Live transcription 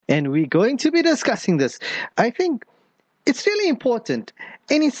and we're going to be discussing this. I think it's really important,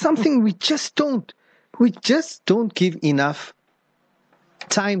 and it's something we just don't give enough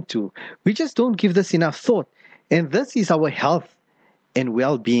time to. We just don't give this enough thought, and this is our health and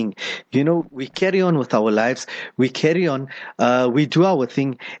well-being. We carry on with our lives, we carry on, we do our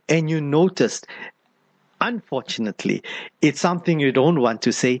thing, and you noticed, unfortunately, it's something you don't want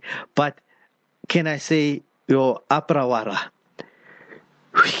to say, but can I say, your aprawara,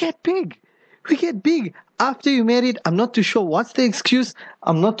 we get big after you married. I'm not too sure what's the excuse,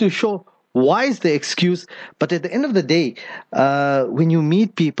 I'm not too sure why is the excuse, but at the end of the day, when you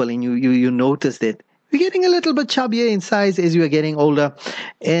meet people and you notice that we're getting a little bit chubbier in size as you are getting older.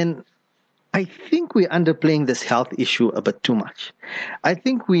 And I think we're underplaying this health issue a bit too much. I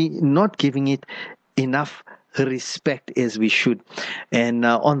think we're not giving it enough respect as we should. And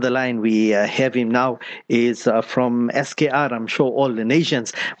on the line, we have him now, is from SKR. I'm sure all the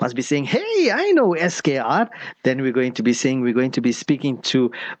nations must be saying, hey, I know SKR. Then we're going to be speaking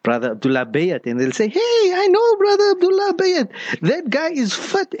to Brother Abdullah Bayett. And they'll say, hey, I know Brother Abdullah Bayett. That guy is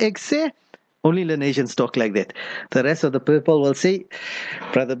fit, exe. Only the nations talk like that. The rest of the people will say,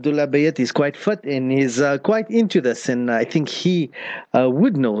 Brother Abdullah Bayett is quite fit and he's quite into this. And I think he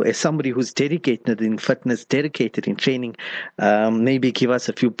would know, as somebody who's dedicated in fitness, dedicated in training, maybe give us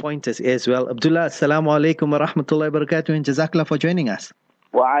a few pointers as well. Abdullah, assalamu alaikum wa rahmatullahi wa barakatuh, and jazakallah for joining us.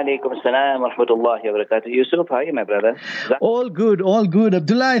 Wa alaikum assalam wa rahmatullahi wa barakatuh. Yusuf, how are you, my brother? All good.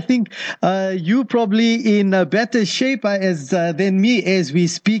 Abdullah, I think you probably in better shape than me as we're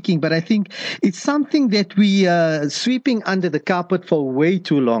speaking, but I think it's something that we are sweeping under the carpet for way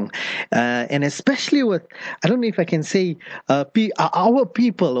too long. And especially with, I don't know if I can say our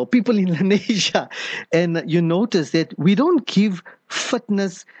people or people in Indonesia, and you notice that we don't give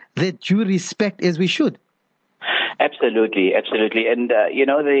fitness that due respect as we should. Absolutely. And,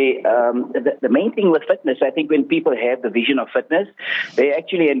 the main thing with fitness, I think when people have the vision of fitness, they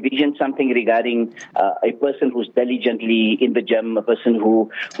actually envision something regarding a person who's diligently in the gym, a person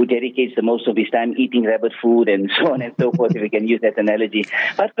who dedicates the most of his time eating rabbit food and so on and so forth, if we can use that analogy.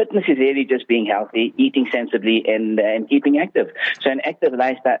 But fitness is really just being healthy, eating sensibly, and keeping active. So an active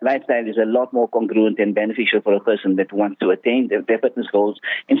lifestyle is a lot more congruent and beneficial for a person that wants to attain their fitness goals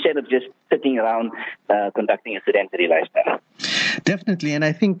instead of just sitting around conducting a sedentary lifestyle. Definitely, and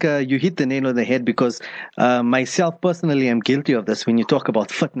I think you hit the nail on the head, because myself personally, I'm guilty of this. When you talk about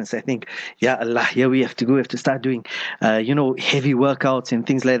fitness, I think, yeah, Allah, here we have to start doing, heavy workouts and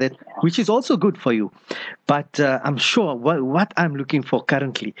things like that, which is also good for you. But I'm sure what I'm looking for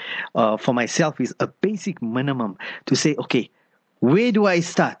currently for myself is a basic minimum to say, okay, where do I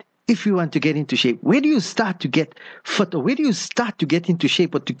start? If you want to get into shape, where do you start to get fit, or where do you start to get into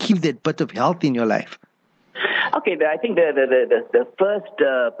shape, or to keep that bit of health in your life? Okay, I think the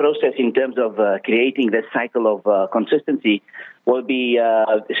first process in terms of creating this cycle of consistency will be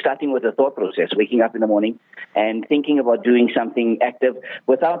starting with the thought process, waking up in the morning and thinking about doing something active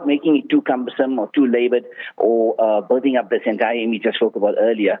without making it too cumbersome or too labored or building up this entire image I spoke about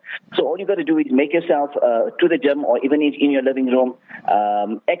earlier. So all you got to do is make yourself to the gym, or even in your living room,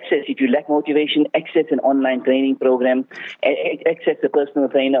 access, if you lack motivation, access an online training program, access a personal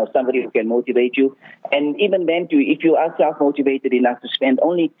trainer or somebody who can motivate you. And even then, if you are self-motivated enough to spend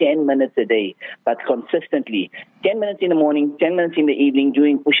only 10 minutes a day, but consistently, 10 minutes in the morning, 10 minutes in the evening,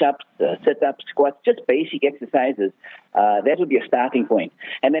 doing push-ups, sit-ups, squats, just basic exercises, that would be a starting point.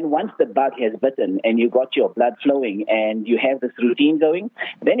 And then once the bug has bitten and you got your blood flowing and you have this routine going,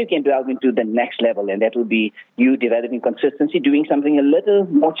 then you can delve into the next level, and that will be you developing consistency, doing something a little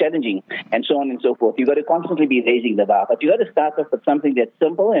more challenging, and so on and so forth. You've got to constantly be raising the bar, but you got to start off with something that's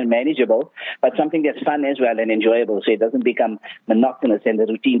simple and manageable, but something that's fun as well and enjoyable, so it doesn't become monotonous and the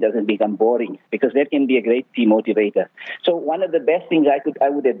routine doesn't become boring, because that can be a great demotivator. So one of the best things I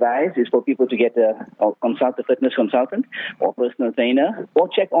would advise is for people to get a fitness consultant or personal trainer, or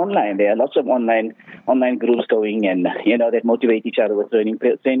check online. There are lots of online groups going, and that motivate each other with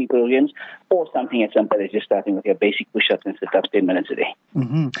training programs, or something as simple as just starting with your basic push-ups and sit-ups 10 minutes a day.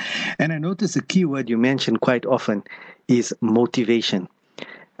 Mm-hmm. And I notice a key word you mention quite often is motivation.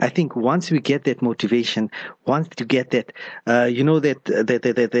 I think once we get that motivation, once you get that,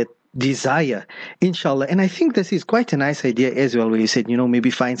 that desire, inshallah. And I think this is quite a nice idea as well, where you said,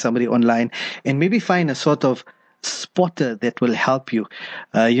 maybe find somebody online and maybe find a sort of spotter that will help you,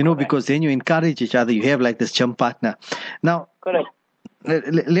 because then you encourage each other. You have like this gym partner. Now, correct.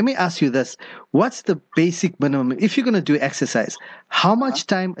 Let me ask you this. What's the basic minimum? If you're going to do exercise, how much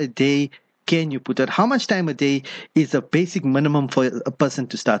time a day can you put out? How much time a day is a basic minimum for a person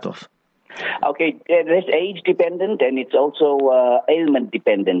to start off? Okay, there's age dependent and it's also ailment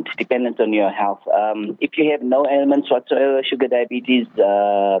dependent on your health. If you have no ailments whatsoever, sugar, diabetes,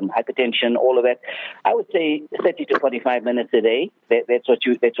 hypertension, all of that, I would say 30 to 45 minutes a day. That's what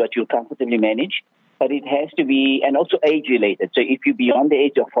you comfortably manage. But it has to be, and also age related. So if you're beyond the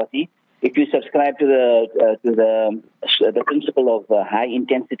age of 40, if you subscribe to the principle of high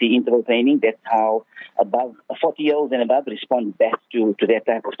intensity interval training, that's how above 40-year-olds and above respond best to that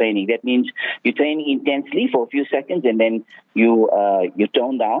type of training. That means you train intensely for a few seconds and then you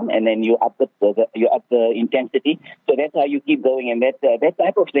tone down and then you up the intensity. So that's how you keep going, and that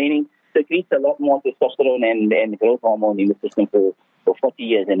type of training secretes a lot more testosterone and growth hormone in the system for 40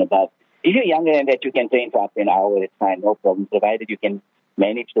 years and above. If you're younger than that, you can train for up to an hour. It's fine, no problem, provided you can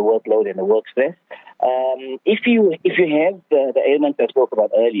manage the workload and the work stress. If you have the ailments I spoke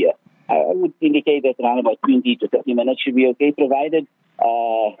about earlier, I would indicate that around about 20 to 30 minutes should be okay, provided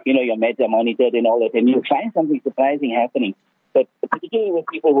your meds are monitored and all that, and you find something surprising happening. But particularly with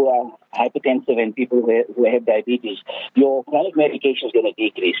people who are hypertensive and people who have diabetes, your chronic medication is going to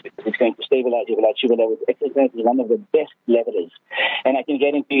decrease because it's going to stabilize your blood sugar levels. Exercise is one of the best levelers. And I can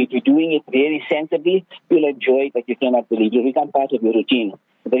guarantee you, if you're doing it very sensibly, you'll enjoy it like you cannot believe. You'll become part of your routine.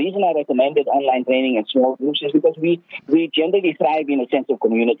 The reason I recommended online training and small groups is because we generally thrive in a sense of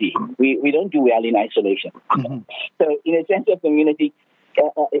community. We don't do well in isolation. Mm-hmm. So in a sense of community,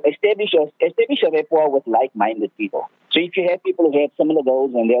 establish a rapport with like-minded people. So if you have people who have similar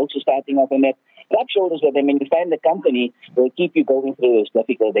goals and they're also starting off on that, rub shoulders with them, and you find the company will keep you going through those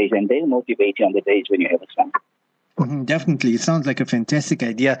difficult days, and they'll motivate you on the days when you have a fun. Definitely. It sounds like a fantastic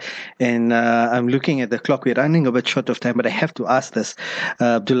idea. And I'm looking at the clock. We're running a bit short of time, but I have to ask this,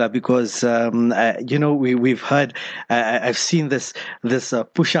 Abdullah, because, we've heard, I've seen this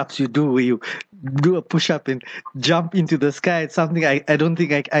push-ups you do where you do a push-up and jump into the sky. It's something I don't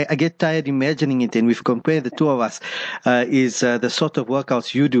think I get tired imagining it. And we've compared the two of us, the sort of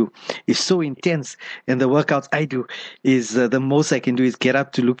workouts you do is so intense. And the workouts I do is the most I can do is get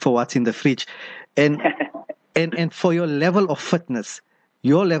up to look for what's in the fridge. And for your level of fitness,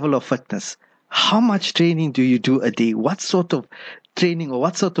 how much training do you do a day? What sort of training or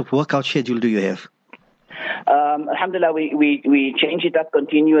what sort of workout schedule do you have? Alhamdulillah, we change it up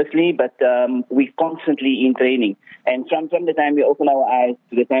continuously, but we're constantly in training. And from the time we open our eyes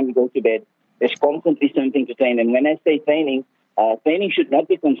to the time we go to bed, there's constantly something to train. And when I say training, training should not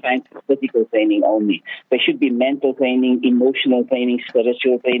be confined to physical training only. There should be mental training, emotional training,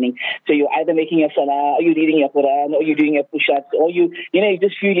 spiritual training. So you're either making a salah, or you're reading a Quran, or you're doing a push-ups, or you're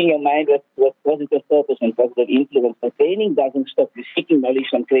just fueling your mind with positive purpose and positive influence. So training doesn't stop. You're seeking knowledge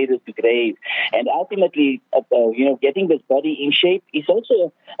from cradle to grave. And ultimately, getting this body in shape is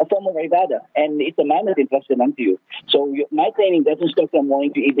also a form of ibadah. And it's a manner entrusted unto you. So my training doesn't stop from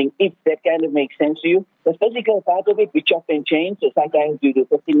morning to evening, if that kind of makes sense to you. The physical part of it, we chop and change. So sometimes we do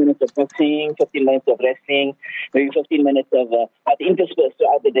 15 minutes of boxing, 15 minutes of wrestling, maybe 15 minutes of interspersed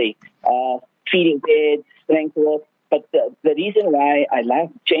throughout the day. Feeding kids, strength work. But the reason why I like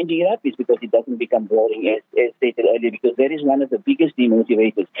changing it up is because it doesn't become boring, as stated earlier, because that is one of the biggest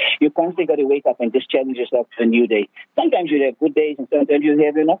demotivators. You constantly got to wake up and just challenge yourself to a new day. Sometimes you have good days and sometimes you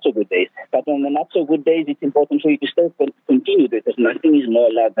have your not so good days. But on the not so good days, it's important for you to still continue because nothing is more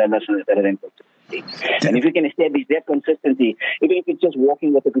loved than consistency. And if you can establish that consistency, even if it's just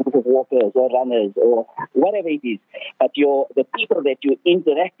walking with a group of walkers or runners or whatever it is, but the people that you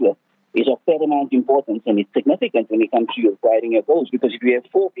interact with is of paramount importance, and it's significant when it comes to you acquiring your goals, because if you have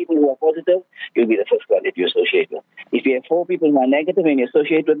 4 people who are positive, you'll be the first one that you associate with. If you have 4 people who are negative and you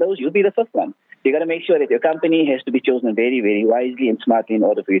associate with those, you'll be the first one. You got to make sure that your company has to be chosen very, very wisely and smartly in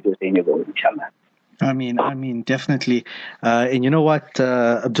order for you to attain your goals, inshallah. I mean, definitely. And you know what,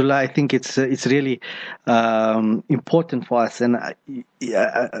 Abdullah, I think it's really important for us. And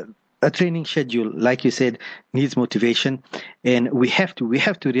a training schedule, like you said, needs motivation. And we have to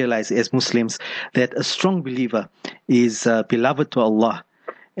realize as Muslims that a strong believer is beloved to Allah.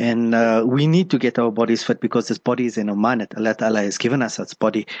 And we need to get our bodies fit because this body is an amanat. Allah Ta'ala has given us this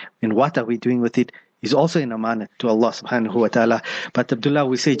body. And what are we doing with it? Is also an amanat to Allah subhanahu wa ta'ala. But Abdullah,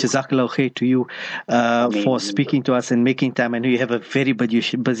 we say Jazakallah khair to you for speaking to us and making time. I know you have a very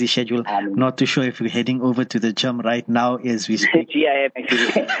busy schedule. Not too sure if you're heading over to the gym right now as we speak. Yeah, I am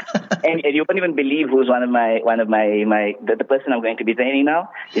actually. and you won't even believe who's the person I'm going to be training now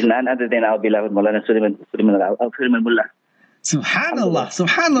is none other than our beloved Maulana Suleiman Mullah.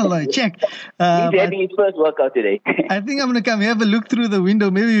 Subhanallah. Check. He's having his first workout today. I think I'm going to come have a look through the window.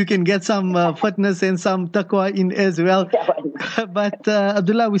 Maybe you can get some fitness and some taqwa in as well. But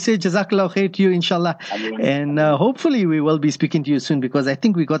Abdullah, we say Jazakallah khair to you, inshallah. And hopefully we will be speaking to you soon, because I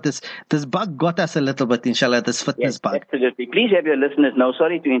think we got this bug got us a little bit, inshallah, this fitness bug. Absolutely. Please have your listeners know,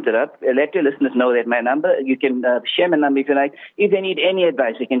 sorry to interrupt, let your listeners know that my number, you can share my number if you like. If they need any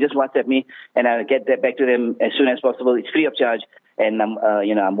advice, you can just WhatsApp me and I'll get that back to them as soon as possible. It's free of charge. And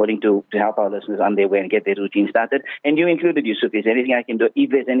I'm willing to help our listeners on their way and get their routine started. And you included, Yusuf. Is there anything I can do? If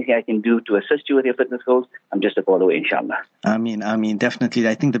there's anything I can do to assist you with your fitness goals, I'm just a call away, inshallah. I mean, definitely.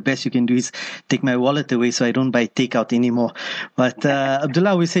 I think the best you can do is take my wallet away so I don't buy takeout anymore. But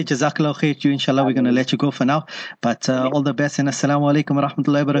Abdullah, we say Jazakallah khair to you, inshallah. We're going to let you go for now. But all the best, and Assalamu alaikum wa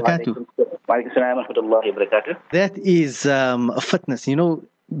rahmatullahi wa barakatuh. Wa alaikum assalam wa rahmatullahi wa barakatuh. That is fitness,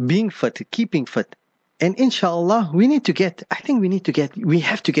 being fit, keeping fit. And inshallah, we have to get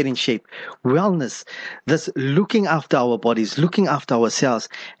in shape. Wellness, this looking after our bodies, looking after ourselves.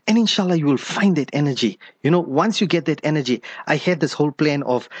 And inshallah, you will find that energy. Once you get that energy, I had this whole plan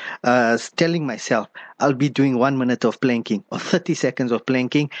of telling myself, I'll be doing 1 minute of planking or 30 seconds of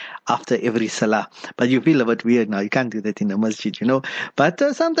planking after every salah. But you feel a bit weird now. You can't do that in a masjid, But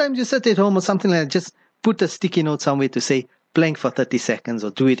sometimes you sit at home or something like that, just put a sticky note somewhere to say, plank for 30 seconds,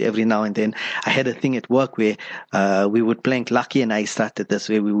 or do it every now and then. I had a thing at work where we would plank. Lucky and I started this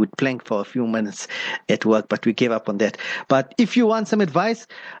way. We would plank for a few minutes at work, but we gave up on that. But if you want some advice,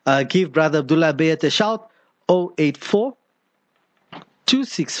 give Brother Abdullah Bayett a shout. 084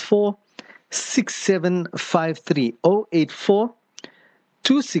 264 6753. 084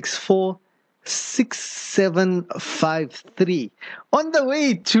 264 6753. On the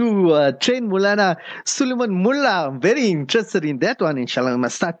way to train Mulana Suleiman Mullah. I'm very interested in that one, inshallah. I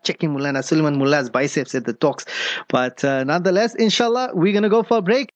must start checking Mulana Suleiman Mullah's biceps at the talks. But nonetheless, inshallah, we're going to go for a break.